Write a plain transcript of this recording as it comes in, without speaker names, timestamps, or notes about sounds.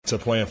to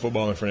playing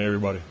football in front of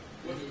everybody.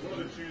 What are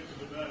the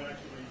chances of that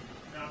actually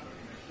happening?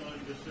 Sean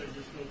just said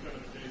you're still kind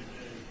of a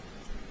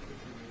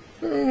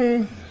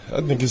day-to-day.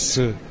 I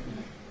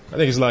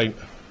think it's like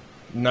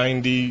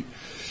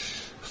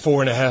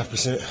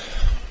 94.5%.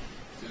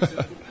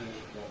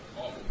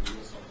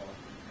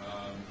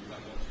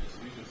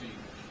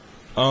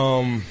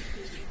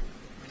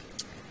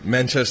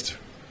 Manchester.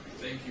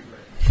 Thank you, Ray.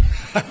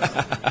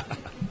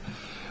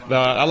 No,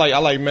 I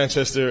like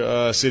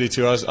Manchester City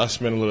too. I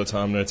spent a little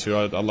time there too.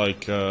 I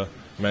like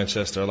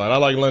Manchester a lot. I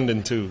like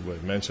London too,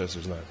 but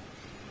Manchester's not.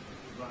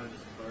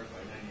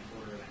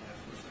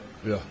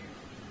 Yeah.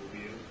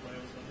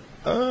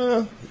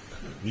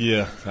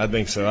 Yeah, I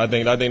think so. I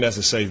think that's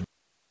a safe.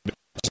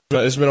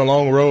 It's been a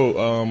long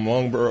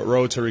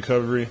road to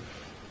recovery.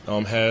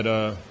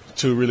 Had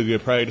 2 really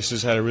good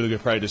practices. Had a really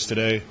good practice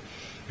today.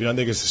 I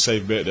think it's a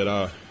safe bet that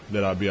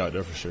I'll be out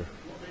there for sure.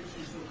 What makes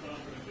you so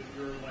confident that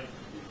you're like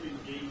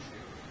engaged?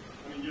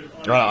 I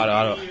mean,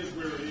 I don't. it is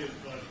where it is,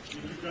 but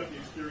you've got the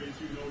experience.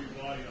 You know your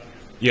body,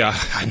 obviously. Yeah,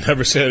 I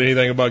never said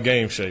anything about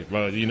game shape,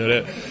 but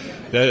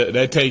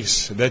that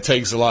takes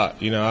a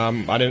lot.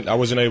 I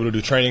wasn't able to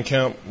do training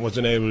camp,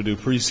 wasn't able to do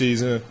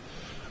preseason,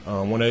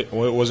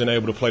 wasn't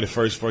able to play the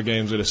first 4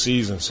 games of the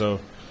season. So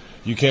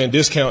you can't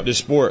discount this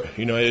sport.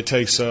 It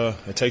takes a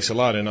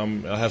lot,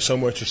 and I have so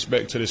much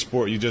respect to this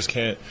sport. You just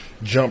can't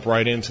jump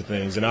right into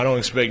things, and I don't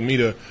expect me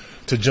to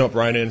jump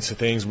right into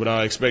things, but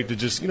I expect to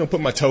just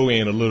put my toe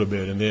in a little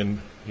bit, and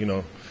then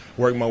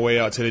work my way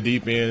out to the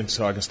deep end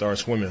so I can start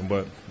swimming.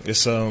 But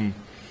it's a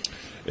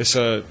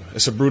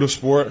brutal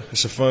sport.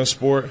 It's a fun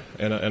sport,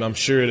 and I'm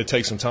sure it'll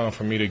take some time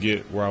for me to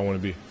get where I want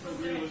to be. So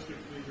realistically,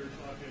 you're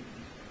talking,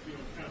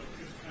 kind of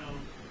discount,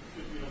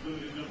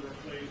 limited number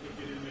of plays that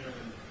get in there.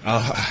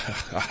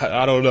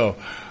 I don't know.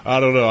 I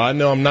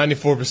know I'm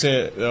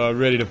 94%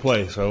 ready to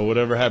play. So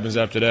whatever happens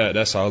after that,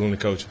 that's all in the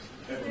coaches.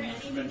 You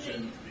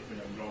mentioned it's been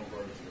a long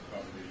road to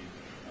recovery.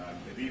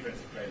 The defense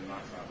is playing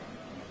lights out right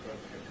now. And I spoke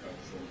to head coach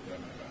Sean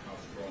Dermott about how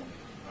strong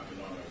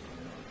Milano is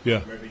coming on. Yeah.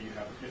 Whether you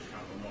have a pitch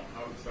count or not,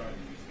 how excited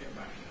are you to get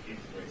back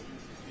into racing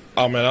this season?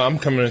 Oh man, I'm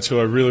coming into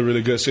a really,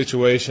 really good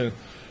situation.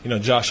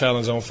 Josh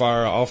Allen's on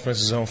fire. Our offense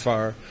is on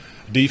fire.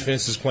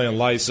 Defense is playing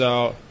lights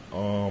out.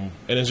 And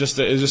it's just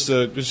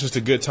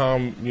a good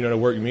time, to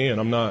work me in.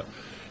 I'm not,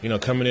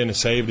 coming in to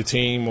save the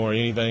team or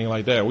anything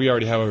like that. We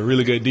already have a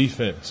really good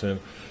defense, and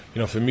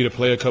for me to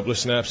play a couple of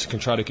snaps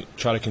and try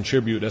to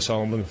contribute, that's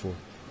all I'm looking for. Was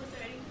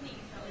there anything that you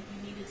felt like you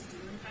needed to do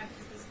in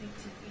practice this week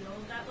to feel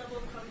that level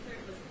of comfort?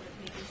 Was it like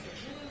making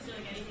certain moves or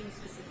like anything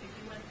specific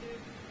you went through?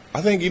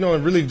 I think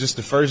really just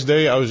the first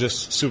day, I was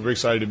just super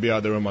excited to be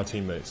out there with my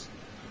teammates.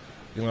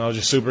 I was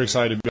just super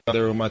excited to be out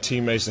there with my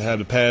teammates to have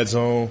the pads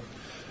on.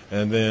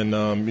 And then,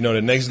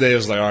 the next day it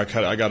was like, all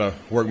right, I got to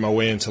work my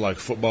way into like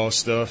football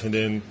stuff. And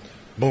then,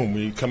 boom,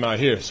 we come out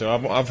here. So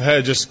I've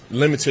had just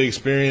limited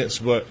experience,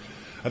 but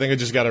I think I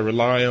just got to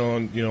rely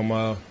on,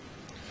 my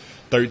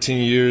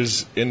 13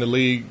 years in the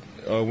league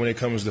when it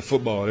comes to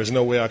football. There's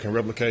no way I can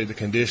replicate the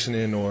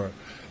conditioning or,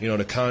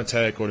 the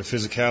contact or the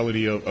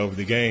physicality of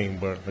the game.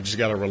 But I just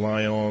got to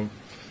rely on,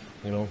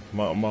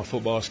 my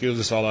football skills.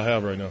 That's all I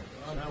have right now.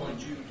 How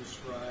would you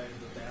describe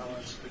the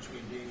balance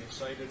between being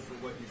excited for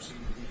what you've seen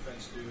the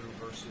defense do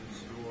versus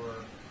your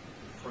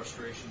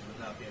frustrations with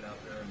not being out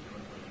there and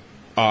doing it?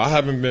 I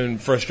haven't been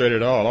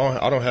frustrated at all.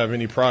 I don't have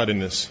any pride in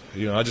this.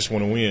 I just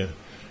want to win.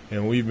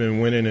 And we've been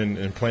winning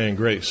and playing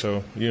great.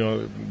 So,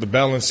 the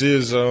balance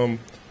is I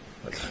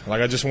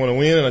just want to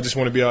win and I just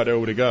want to be out there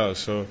with the guys.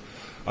 So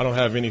I don't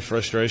have any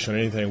frustration or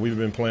anything. We've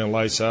been playing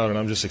lights out, and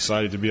I'm just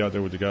excited to be out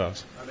there with the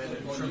guys. I mean,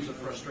 in terms of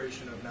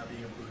frustration of not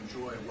being able to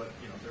enjoy what,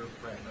 they're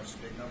racking up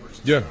some big numbers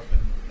and Yeah. stuff, and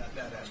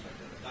that aspect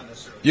of it, not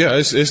necessarily. Yeah,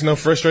 it's no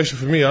frustration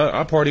for me.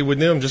 I party with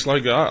them just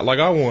like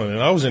I won,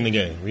 and I was in the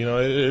game.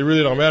 It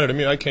really don't matter to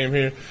me. I came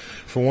here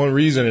for one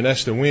reason, and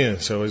that's to win.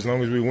 So as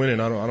long as we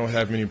winning, I don't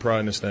have any pride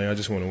in this thing. I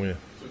just want to win.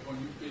 So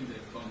when you've been there,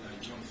 done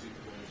that, you've won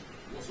Super Bowls,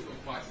 what sort of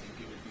advice do you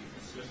give the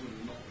defense, especially when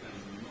you're not playing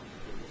and you're not in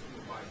the field? What sort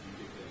of advice do you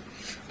give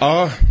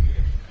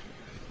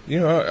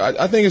them?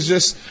 I think it's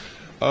just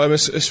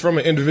it's from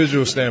an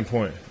individual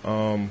standpoint.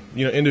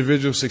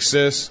 Individual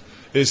success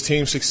is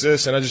team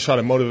success, and I just try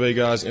to motivate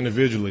guys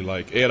individually.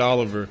 Like Ed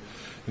Oliver,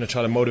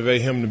 try to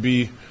motivate him to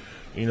be,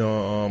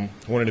 one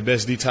of the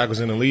best D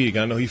tackles in the league.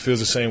 I know he feels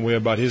the same way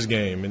about his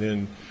game, and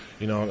then,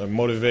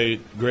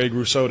 motivate Greg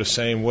Rousseau the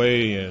same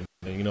way, and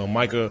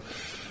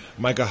Micah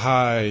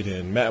Hyde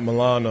and Matt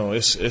Milano.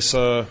 It's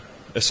from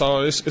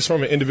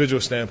an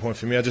individual standpoint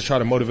for me. I just try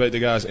to motivate the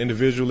guys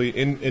individually.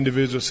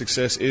 Individual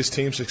success is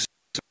team success.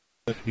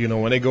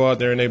 When they go out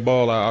there and they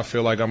ball, I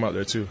feel like I'm out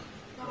there too.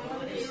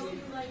 Nowadays,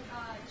 you like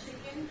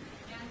chicken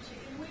and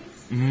chicken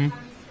wings. Mm-hmm.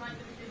 Like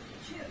the fish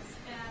and chips,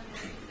 and what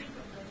do you think of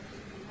those? Do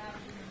you have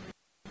them?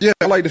 Yeah,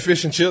 I like the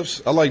fish and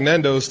chips. I like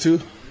Nando's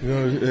too.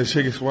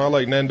 Chicken squad. I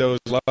like Nando's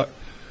a lot.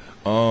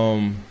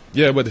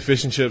 Yeah, but the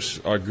fish and chips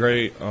are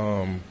great.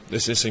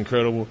 It's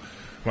incredible.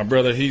 My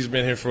brother, he's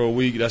been here for a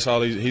week. That's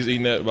all he's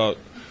eating that about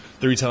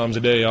 3 times a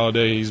day, all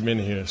day. He's been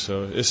here,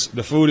 so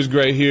the food is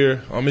great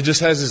here. It just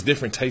has this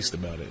different taste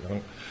about it.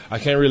 I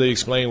can't really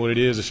explain what it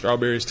is. The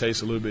strawberries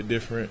taste a little bit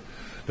different.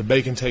 The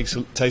bacon tastes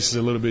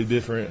a little bit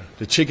different.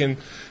 The chicken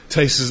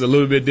tastes a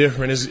little bit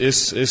different.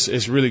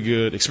 It's really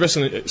good.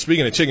 Especially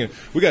speaking of chicken,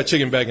 we got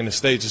chicken back in the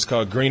States. It's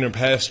called Greener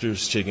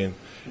Pastures chicken.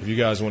 If you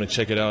guys want to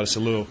check it out, it's a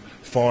little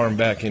farm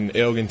back in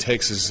Elgin,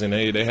 Texas, and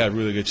they have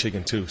really good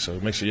chicken too. So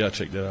make sure y'all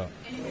check that out.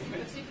 Anything in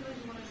particular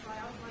you want to try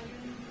out while you're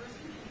in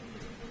university?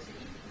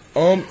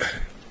 Anything to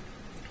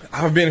eat?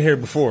 I've been here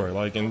before.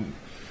 Like in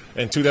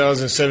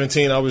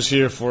 2017, I was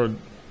here for,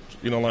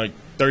 like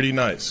 30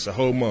 nights, a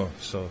whole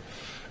month. So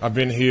I've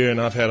been here and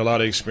I've had a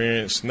lot of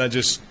experience, not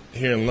just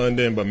here in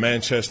London, but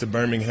Manchester,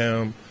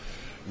 Birmingham.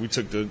 We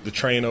took the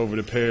train over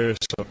to Paris.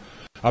 So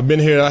I've been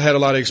here. I had a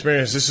lot of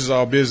experience. This is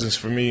all business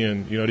for me.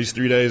 And, these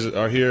 3 days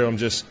are here. I'm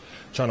just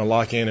trying to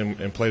lock in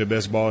and play the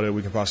best ball that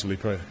we can possibly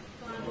play.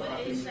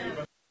 What is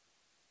that?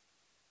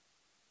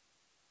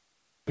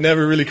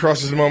 Never really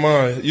crosses my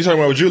mind. You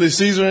talking about Julius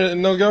Caesar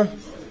and no go?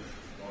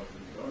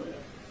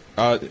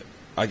 I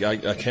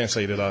can't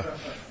say that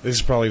this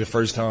is probably the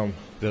first time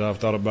that I've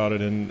thought about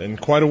it in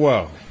quite a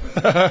while. What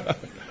is that 5.5%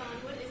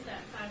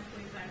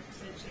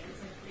 chance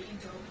that you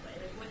don't play?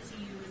 Like, what to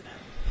you is that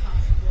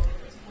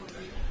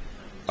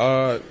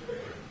possible?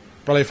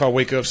 Probably if I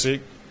wake up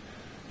sick,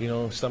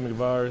 stomach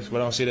virus, but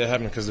I don't see that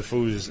happening because the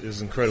food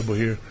is incredible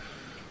here.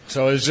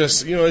 So it's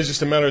just, it's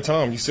just a matter of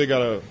time. You still got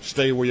to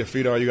stay where your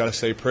feet are. You got to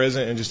stay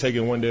present and just take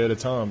it one day at a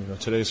time.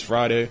 Today's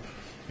Friday.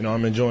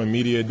 I'm enjoying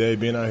media day,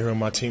 being out here with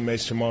my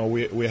teammates. Tomorrow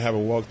we have a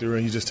walkthrough,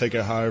 and you just take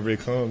it however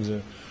it comes.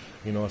 And,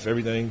 if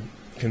everything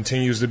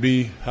continues to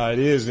be how it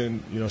is,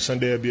 then,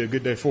 Sunday will be a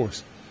good day for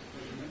us.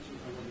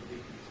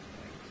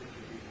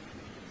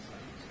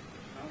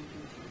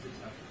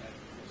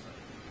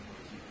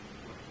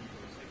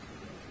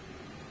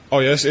 Oh,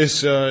 yes,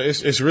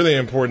 it's really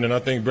important, and I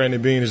think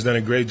Brandon Beane has done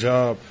a great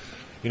job,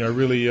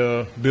 really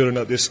building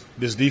up this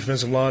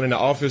defensive line and the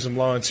offensive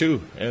line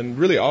too, and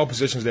really all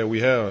positions that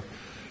we have.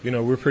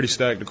 We're pretty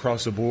stacked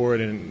across the board,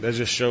 and that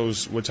just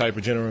shows what type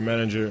of general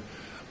manager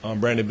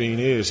Brandon Beane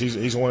is.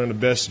 He's one of the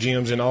best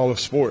GMs in all of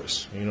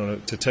sports.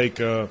 To take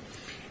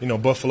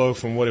Buffalo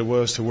from what it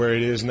was to where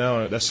it is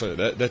now,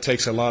 that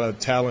takes a lot of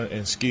talent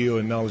and skill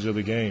and knowledge of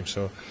the game.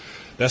 So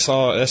that's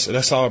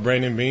all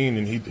Brandon Beane,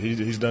 and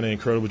he's done an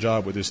incredible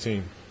job with this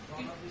team.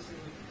 Obviously,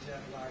 with the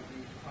jet lag,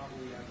 you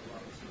probably have a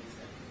lot of things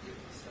that can give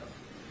you stuff.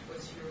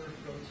 What's your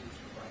go-to to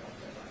fight off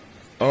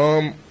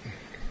that lag?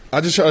 I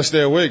just try to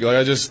stay awake. Like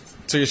I just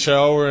took a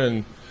shower,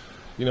 and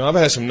I've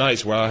had some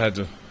nights where I had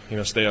to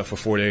stay up for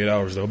 48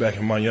 hours though. Back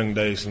in my young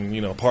days,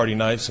 and party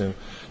nights, and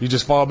you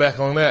just fall back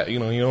on that. You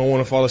don't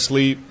want to fall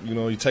asleep.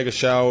 You take a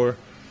shower.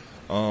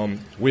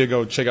 We'll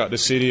go check out the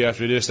city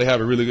after this. They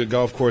have a really good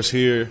golf course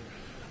here.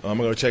 I'm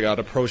gonna go check out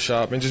the pro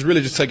shop and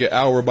just take it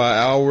hour by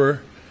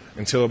hour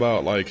until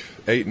about like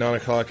 8, 9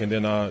 o'clock, and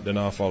then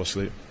I'll fall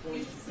asleep.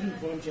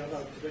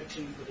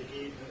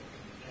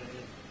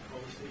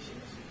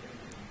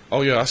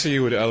 Oh yeah, I see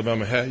you with the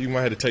Alabama hat. You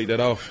might have to take that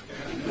off.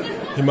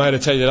 You might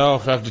have to take it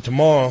off after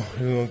tomorrow,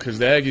 because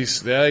the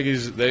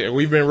Aggies,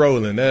 we've been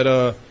rolling.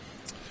 That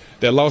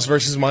loss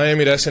versus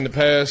Miami, that's in the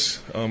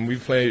past.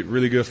 We've played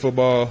really good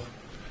football,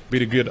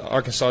 beat a good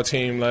Arkansas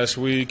team last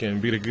week,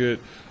 and beat a good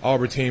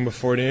Auburn team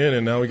before then,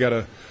 and now we got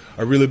a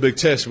really big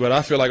test. But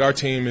I feel like our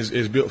team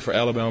is built for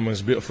Alabama,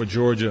 is built for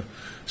Georgia,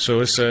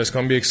 so it's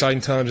going to be exciting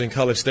times in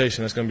College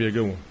Station. That's going to be a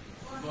good one.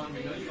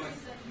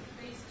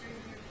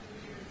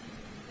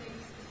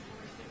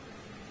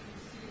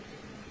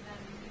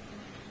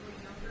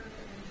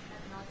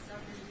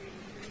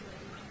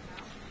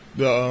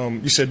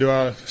 You said, do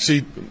I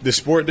see the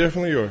sport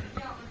differently, or?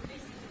 Yeah,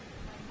 basically,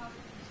 like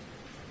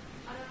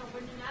I don't know,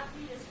 when an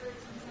athlete is hurt,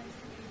 sometimes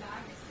coming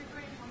back is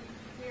different. How you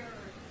prepare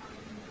or how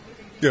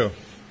you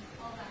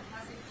all that.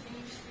 Has it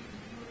changed to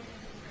view it in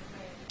a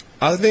different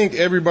way? I think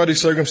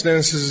everybody's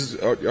circumstances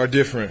are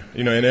different,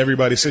 and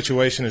everybody's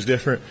situation is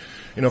different.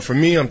 For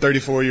me, I'm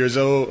 34 years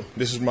old.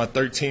 This is my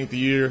 13th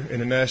year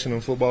in the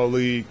National Football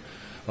League.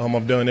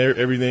 I've done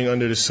everything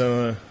under the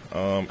sun.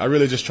 I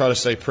really just try to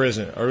stay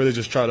present. I really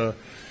just try to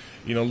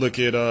look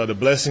at the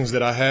blessings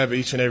that I have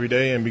each and every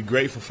day and be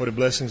grateful for the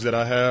blessings that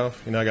I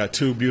have. I got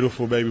 2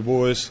 beautiful baby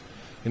boys,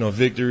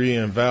 Victory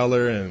and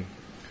Valor, and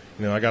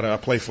I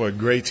play for a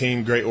great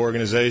team, great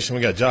organization.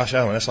 We got Josh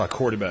Allen, that's our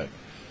quarterback,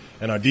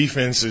 and our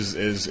defense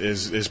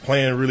is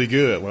playing really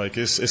good. Like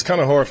it's kind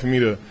of hard for me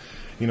to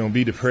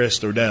be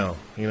depressed or down.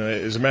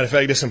 As a matter of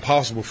fact, it's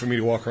impossible for me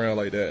to walk around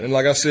like that. And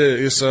like I said,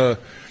 it's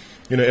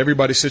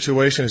everybody's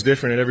situation is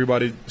different and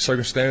everybody's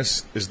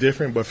circumstance is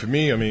different. But for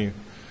me,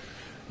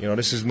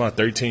 this is my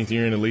 13th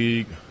year in the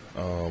league.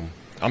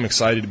 I'm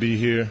excited to be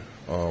here.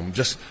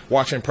 Just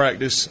watching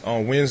practice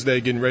on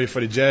Wednesday, getting ready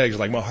for the Jags,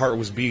 like my heart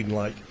was beating.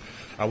 Like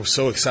I was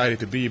so excited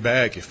to be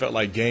back. It felt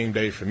like game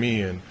day for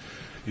me. And,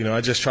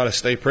 I just try to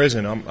stay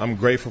present. I'm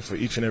grateful for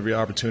each and every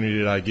opportunity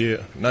that I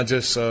get, not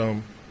just,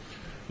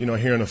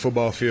 here in the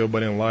football field,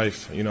 but in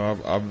life.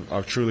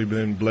 I've truly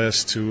been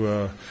blessed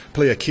to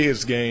play a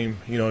kids game,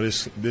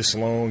 this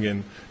long,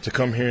 and to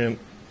come here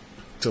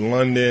to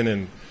London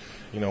and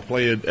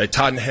play at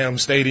Tottenham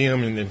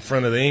Stadium in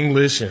front of the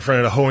English, in front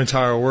of the whole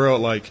entire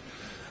world. Like,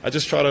 I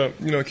just try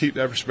to, keep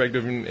that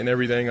perspective in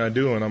everything I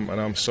do, and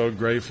I'm so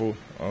grateful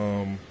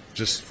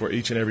just for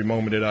each and every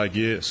moment that I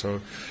get.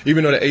 So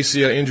even though the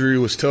ACL injury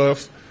was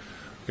tough,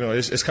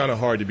 it's kind of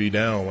hard to be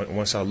down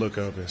once I look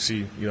up and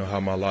see, how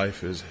my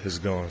life has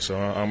gone. So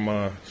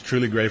I'm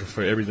truly grateful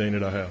for everything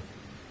that I have.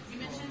 You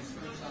mentioned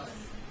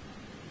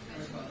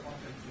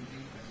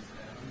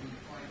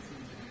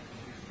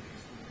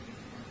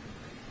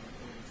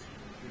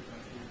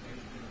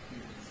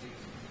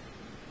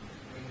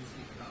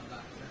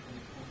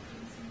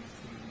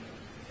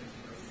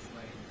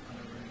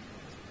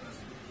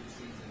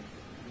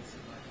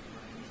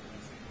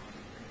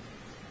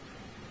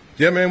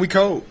Yeah, man, we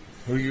cold.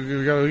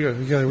 We got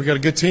a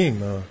good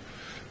team.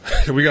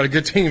 We got a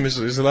good team.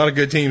 There's a lot of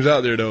good teams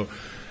out there, though.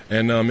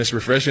 And it's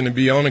refreshing to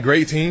be on a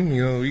great team.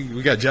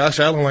 We got Josh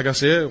Allen, like I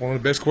said, one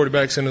of the best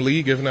quarterbacks in the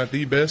league, if not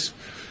the best.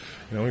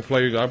 I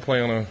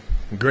play on a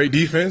great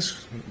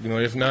defense,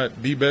 if not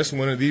the best,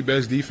 one of the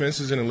best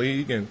defenses in the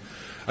league. And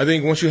I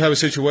think once you have a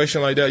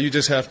situation like that, you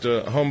just have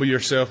to humble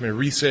yourself and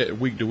reset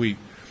week to week.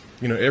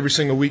 Every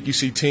single week you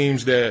see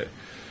teams that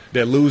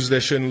lose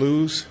that shouldn't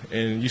lose,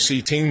 and you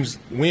see teams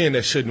win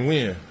that shouldn't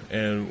win.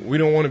 And we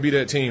don't want to be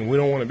that team. We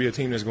don't want to be a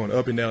team that's going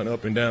up and down,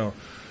 up and down.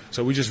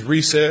 So we just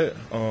reset.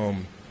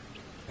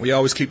 We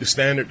always keep the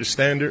standard the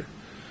standard.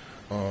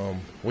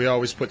 We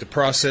always put the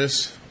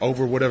process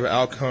over whatever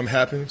outcome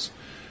happens.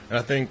 And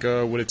I think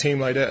with a team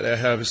like that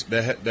has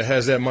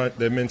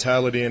that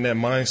mentality and that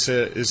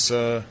mindset,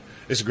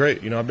 it's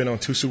great. I've been on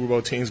 2 Super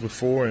Bowl teams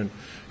before, and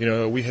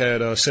we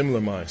had a similar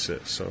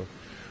mindset. So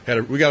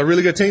we got a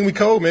really good team. We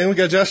cold, man. We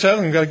got Josh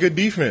Allen. We got a good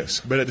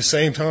defense. But at the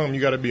same time, you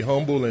got to be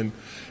humble and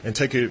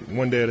take it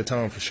one day at a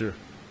time for sure. You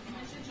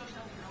mentioned Josh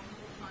Allen a couple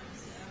of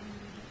times.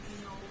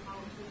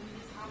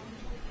 How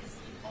important is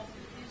he off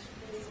the pitch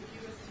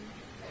for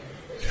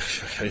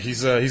US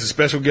team? He's a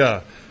special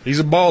guy. He's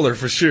a baller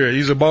for sure.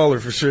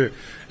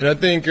 And I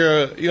think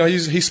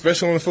he's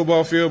special on the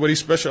football field, but he's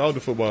special out the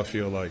football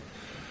field. Like,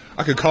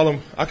 I can call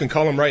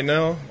him right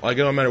now. Like,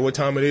 it don't matter what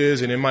time it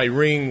is, and it might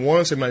ring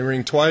once, it might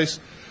ring twice,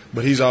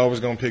 but he's always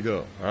gonna pick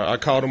up. I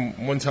called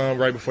him one time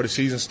right before the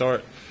season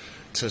start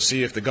to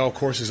see if the golf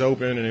course is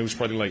open, and it was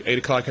probably like 8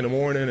 o'clock in the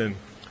morning, and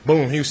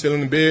boom, he was still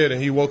in the bed,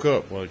 and he woke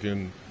up. Like,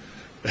 and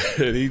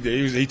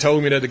he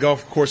told me that the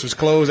golf course was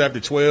closed after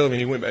 12, and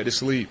he went back to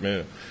sleep,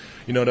 man.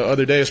 The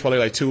other day, it's probably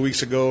like 2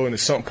 weeks ago, and the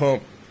sump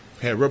pump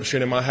had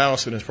ruptured in my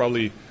house, and it's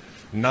probably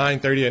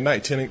 9:30 at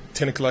night,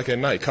 10 o'clock at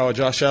night. Called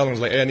Josh Allen, was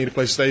like, hey, I need a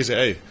place to stay. He said,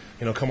 hey,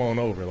 come on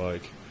over.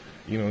 Like,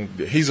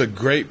 he's a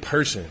great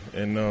person,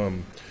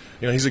 and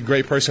he's a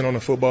great person on the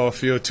football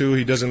field too.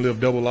 He doesn't live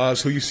double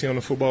lives. Who you see on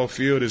the football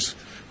field is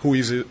who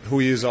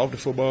he is off the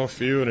football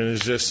field, and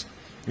it's just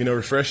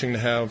refreshing to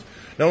have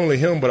not only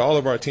him but all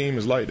of our team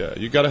is like that.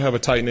 You got to have a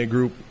tight knit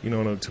group,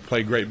 to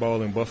play great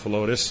ball in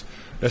Buffalo.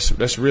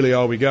 That's really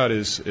all we got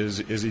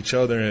is each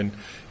other, and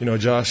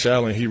Josh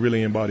Allen, he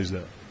really embodies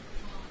that.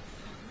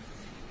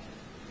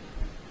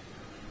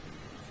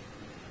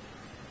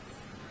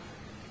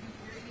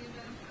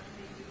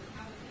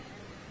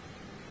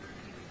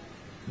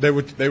 They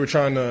were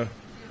trying to.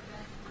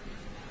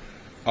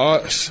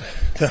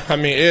 I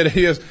mean, Ed,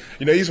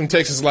 he's from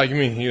Texas like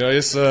me.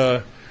 It's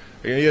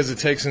he has a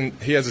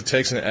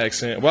Texan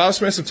accent. Well, I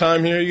spent some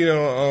time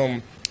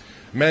here.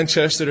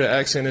 Manchester, the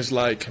accent is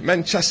like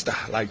Manchester,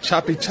 like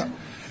choppy chop,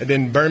 and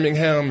then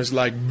Birmingham is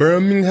like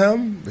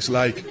Birmingham. It's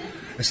like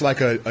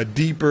a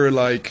deeper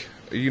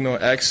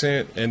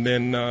accent, and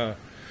then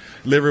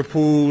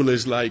Liverpool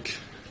is like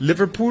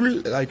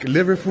Liverpool,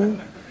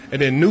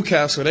 and then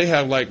Newcastle, they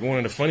have like one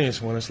of the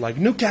funniest ones. It's like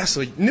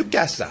Newcastle.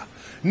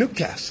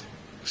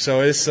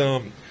 So it's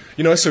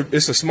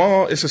it's a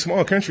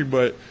small country,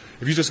 but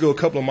if you just go a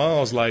couple of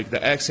miles, like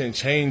the accent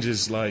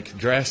changes like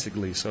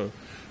drastically. So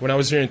when I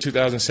was here in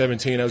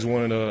 2017, that was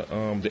one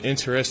of the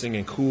interesting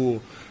and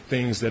cool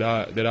things that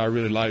I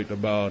really liked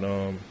about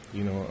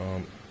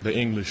the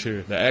English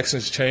here. The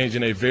accents change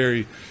and they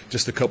vary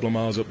just a couple of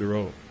miles up the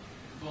road.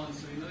 Vaughn,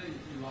 so you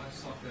like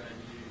soccer and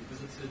you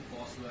visited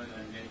Barcelona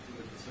and met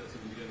with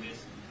certain Leo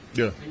Messi.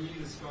 Yeah. Can you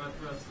describe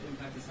for us the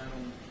impact it's had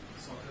on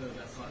soccer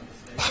that side of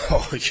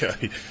the stage? Oh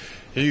yeah,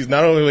 he's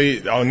not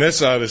only on this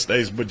side of the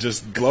States, but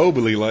just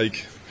globally.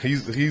 Like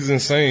he's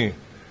insane.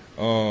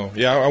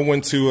 I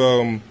went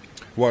to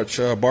watch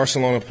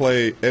Barcelona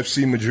play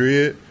FC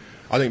Madrid.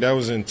 I think that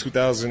was in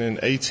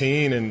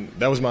 2018, and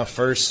that was my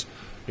first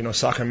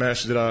soccer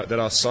match that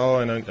I saw,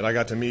 and I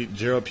got to meet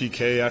Gerard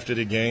Piqué after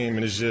the game,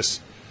 and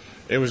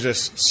it was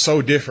just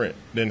so different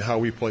than how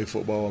we play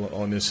football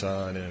on this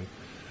side. And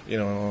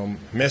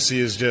Messi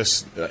is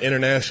just an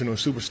international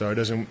superstar. It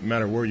doesn't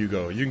matter where you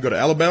go. You can go to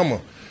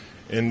Alabama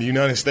in the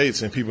United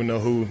States and people know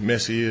who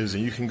Messi is,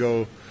 and you can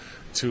go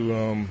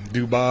to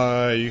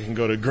Dubai, you can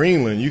go to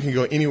Greenland, you can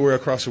go anywhere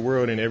across the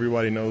world and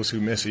everybody knows who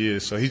Messi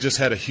is. So he just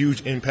had a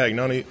huge impact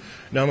not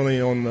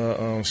only on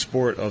the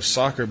sport of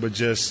soccer, but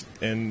just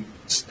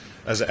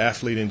as an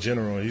athlete in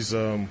general. He's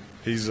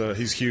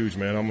huge,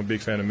 man. I'm a big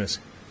fan of Messi.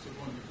 So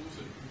Vaughn,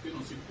 you've been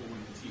on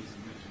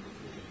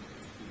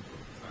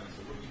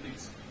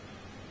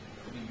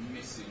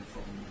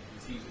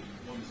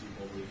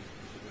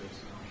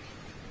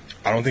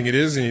I don't think it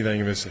is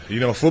anything missing. You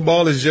know,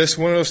 football is just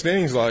one of those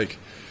things. Like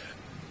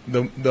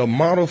the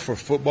model for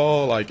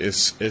football, like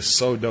it's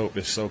so dope.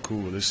 It's so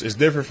cool. It's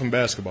different from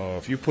basketball.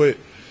 If you put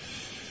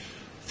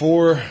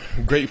four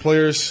great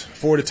players,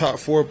 four of the top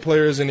four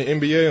players in the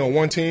NBA on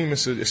one team,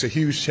 it's a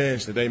huge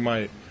chance that they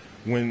might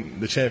win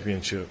the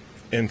championship.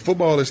 In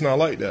football, it's not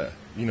like that.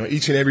 You know,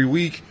 each and every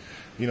week,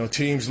 you know,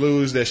 teams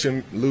lose that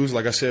shouldn't lose,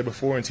 like I said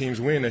before, and teams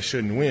win that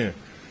shouldn't win.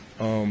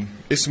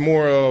 It's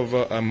more of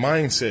a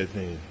mindset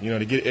thing, you know,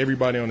 to get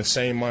everybody on the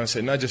same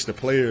mindset, not just the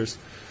players,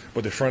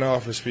 but the front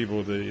office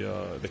people,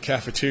 the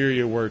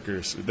cafeteria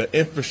workers, the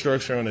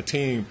infrastructure on the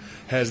team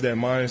has to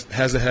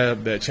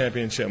have that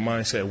championship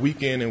mindset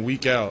week in and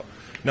week out,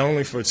 not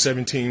only for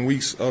 17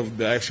 weeks of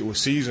the actual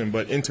season,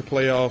 but into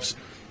playoffs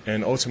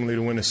and ultimately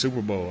to win the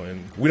Super Bowl.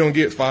 And we don't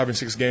get 5 and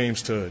 6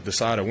 games to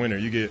decide a winner.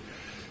 You get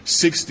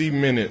 60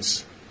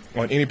 minutes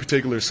on any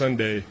particular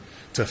Sunday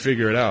to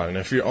figure it out. And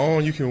if you're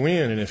on, you can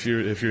win, and if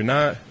you're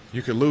not,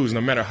 you could lose,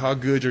 no matter how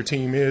good your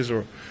team is,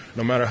 or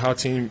no matter how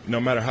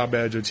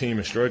bad your team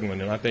is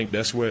struggling. And I think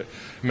that's what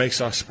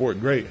makes our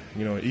sport great.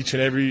 You know, each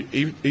and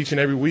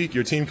every week,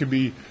 your team could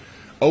be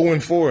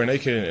 0-4,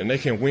 and they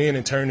can win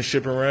and turn the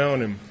ship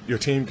around, and your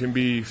team can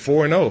be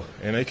 4-0,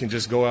 and they can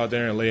just go out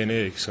there and lay an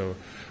egg. So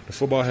the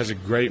football has a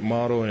great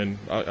model, and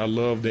I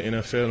love the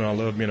NFL, and I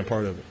love being a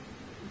part of it.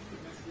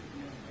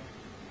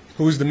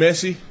 Who's the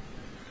Messi?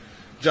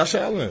 Josh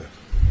Allen.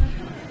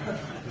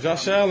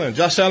 Josh Allen,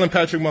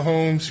 Patrick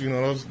Mahomes. You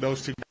know,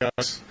 those two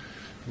guys.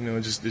 You know,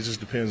 it just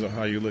depends on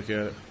how you look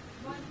at it.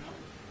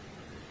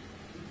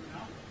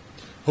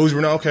 Who's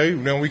Ronaldo? Okay,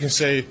 now we can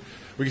say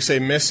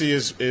Messi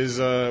is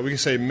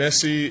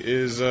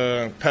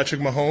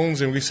Patrick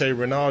Mahomes, and we say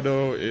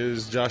Ronaldo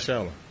is Josh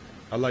Allen.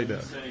 I like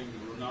that. Saying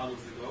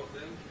Ronaldo's the GOAT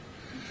then?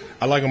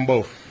 I like them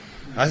both.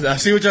 I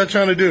see what y'all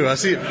trying to do. I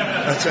see what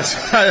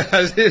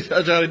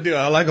y'all trying to do.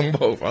 I like them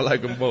both. What are your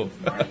European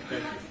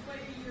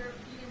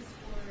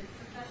sport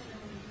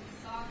professionally?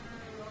 Soccer,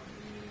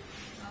 rugby,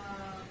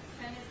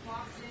 tennis,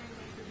 boxing?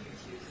 Which would you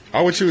choose?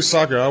 I would choose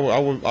soccer.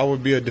 I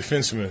would be a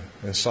defenseman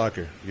in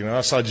soccer. You know,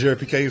 I saw Jared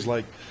Piquet was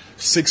like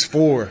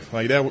 6'4".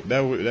 Like that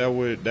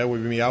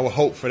would be me. I would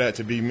hope for that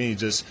to be me.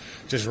 Just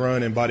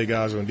run and body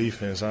guys on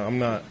defense. I'm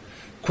not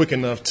quick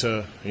enough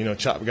to, you know,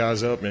 chop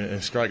guys up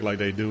and strike like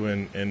they do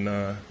in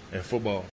football.